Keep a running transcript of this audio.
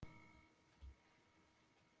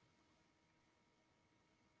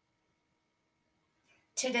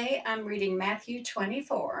Today I'm reading Matthew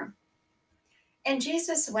 24. And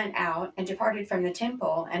Jesus went out and departed from the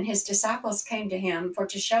temple, and his disciples came to him for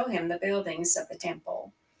to show him the buildings of the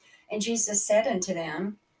temple. And Jesus said unto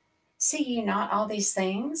them, See ye not all these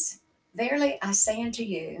things? Verily I say unto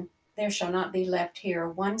you, there shall not be left here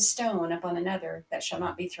one stone upon another that shall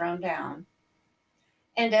not be thrown down.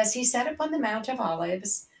 And as he sat upon the Mount of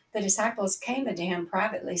Olives, the disciples came unto him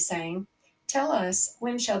privately, saying, Tell us,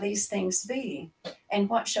 when shall these things be? And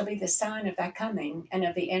what shall be the sign of thy coming and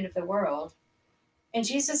of the end of the world? And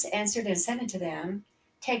Jesus answered and said unto them,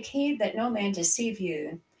 Take heed that no man deceive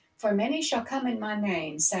you. For many shall come in my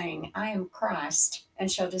name, saying, I am Christ,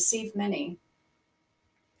 and shall deceive many.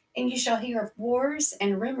 And ye shall hear of wars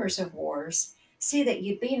and rumors of wars. See that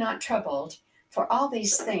ye be not troubled, for all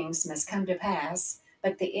these things must come to pass,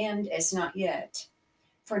 but the end is not yet.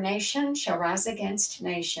 For nation shall rise against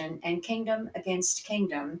nation, and kingdom against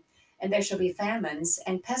kingdom, and there shall be famines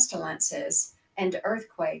and pestilences and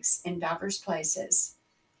earthquakes in divers places.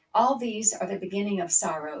 All these are the beginning of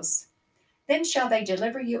sorrows. Then shall they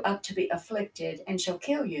deliver you up to be afflicted, and shall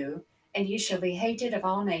kill you, and ye shall be hated of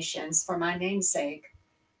all nations for my name's sake.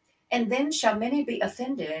 And then shall many be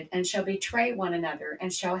offended, and shall betray one another,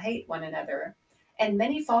 and shall hate one another. And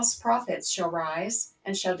many false prophets shall rise,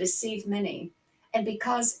 and shall deceive many. And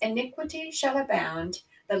because iniquity shall abound,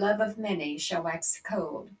 the love of many shall wax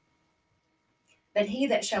cold. But he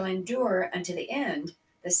that shall endure unto the end,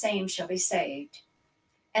 the same shall be saved.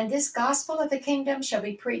 And this gospel of the kingdom shall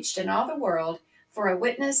be preached in all the world for a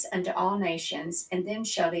witness unto all nations, and then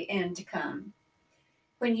shall the end come.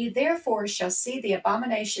 When you therefore shall see the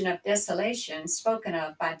abomination of desolation spoken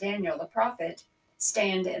of by Daniel the prophet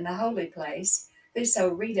stand in the holy place, whoso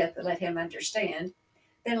readeth, let him understand.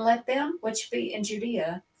 Then let them which be in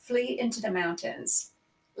Judea flee into the mountains.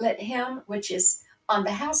 Let him which is on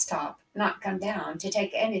the housetop not come down to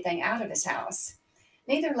take anything out of his house.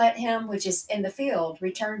 Neither let him which is in the field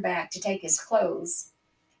return back to take his clothes.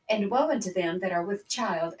 And woe unto them that are with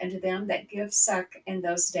child, and to them that give suck in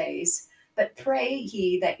those days. But pray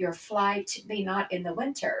ye that your flight be not in the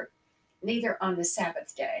winter, neither on the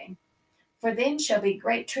Sabbath day. For then shall be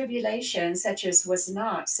great tribulation, such as was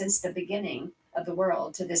not since the beginning of the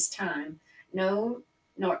world to this time, no,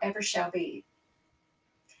 nor ever shall be.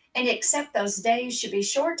 And except those days should be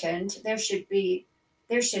shortened, there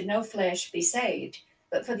should no flesh be saved.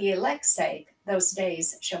 But for the elect's sake, those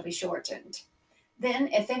days shall be shortened. Then,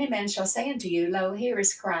 if any man shall say unto you, Lo, here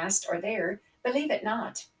is Christ, or there, believe it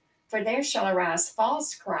not. For there shall arise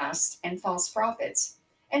false Christs and false prophets,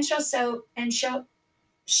 and shall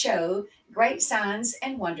show great signs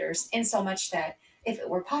and wonders, insomuch that, if it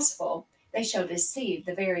were possible, they shall deceive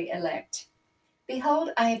the very elect.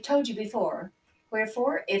 Behold, I have told you before.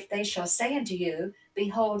 Wherefore, if they shall say unto you,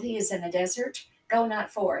 Behold, he is in the desert, go not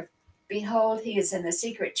forth. Behold, he is in the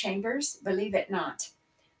secret chambers, believe it not.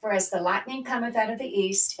 For as the lightning cometh out of the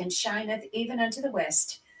east, and shineth even unto the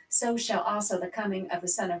west, so shall also the coming of the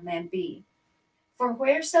Son of Man be. For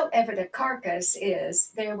wheresoever the carcass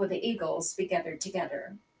is, there will the eagles be gathered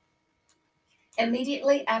together.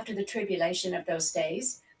 Immediately after the tribulation of those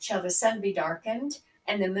days shall the sun be darkened,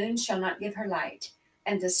 and the moon shall not give her light,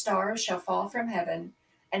 and the stars shall fall from heaven,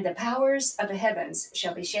 and the powers of the heavens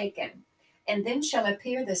shall be shaken. And then shall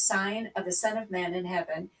appear the sign of the Son of Man in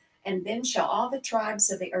heaven, and then shall all the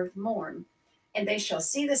tribes of the earth mourn, and they shall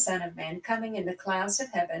see the Son of Man coming in the clouds of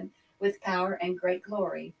heaven with power and great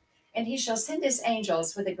glory. And he shall send his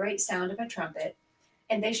angels with a great sound of a trumpet,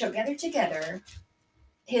 and they shall gather together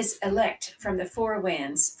his elect from the four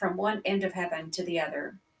winds, from one end of heaven to the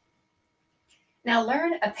other. Now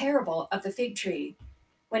learn a parable of the fig tree.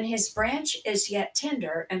 When his branch is yet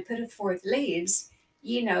tender and putteth forth leaves,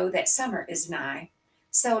 ye know that summer is nigh.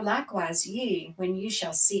 So likewise ye, when ye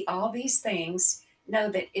shall see all these things, know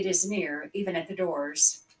that it is near, even at the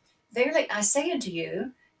doors. Verily I say unto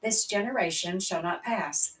you, this generation shall not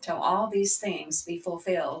pass till all these things be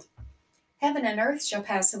fulfilled. Heaven and earth shall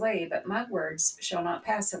pass away, but my words shall not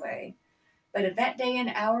pass away. But of that day and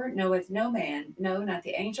hour knoweth no man, no, not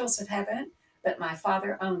the angels of heaven, but my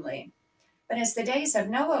Father only. But as the days of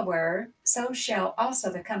Noah were, so shall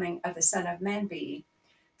also the coming of the Son of Man be.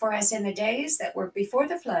 For as in the days that were before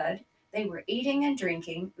the flood, they were eating and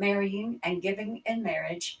drinking, marrying and giving in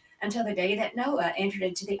marriage, until the day that Noah entered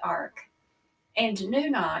into the ark, and knew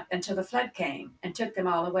not until the flood came, and took them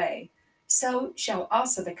all away. So shall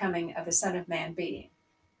also the coming of the Son of Man be.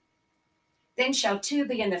 Then shall two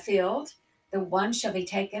be in the field, the one shall be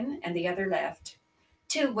taken, and the other left.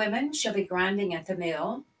 Two women shall be grinding at the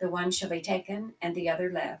mill, the one shall be taken, and the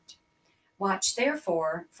other left. Watch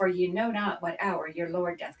therefore, for ye know not what hour your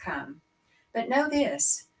Lord doth come. But know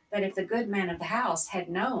this, that if the good man of the house had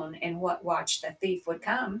known in what watch the thief would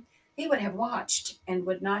come, he would have watched, and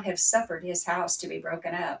would not have suffered his house to be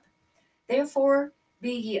broken up. Therefore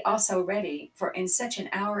be ye also ready, for in such an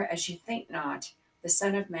hour as ye think not, the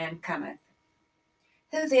Son of Man cometh.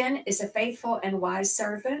 Who then is a faithful and wise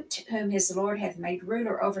servant, whom his Lord hath made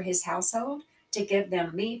ruler over his household, to give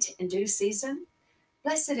them meat in due season?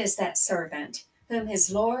 Blessed is that servant, whom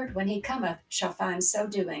his Lord, when he cometh, shall find so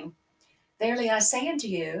doing. Verily I say unto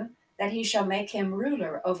you, that he shall make him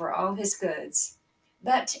ruler over all his goods.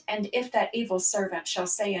 And if that evil servant shall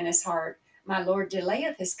say in his heart, My Lord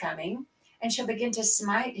delayeth his coming, and shall begin to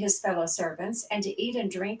smite his fellow servants, and to eat and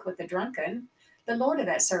drink with the drunken, the Lord of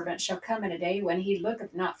that servant shall come in a day when he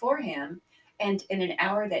looketh not for him, and in an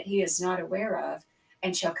hour that he is not aware of,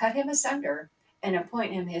 and shall cut him asunder, and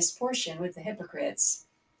appoint him his portion with the hypocrites.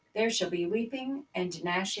 There shall be weeping and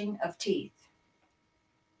gnashing of teeth.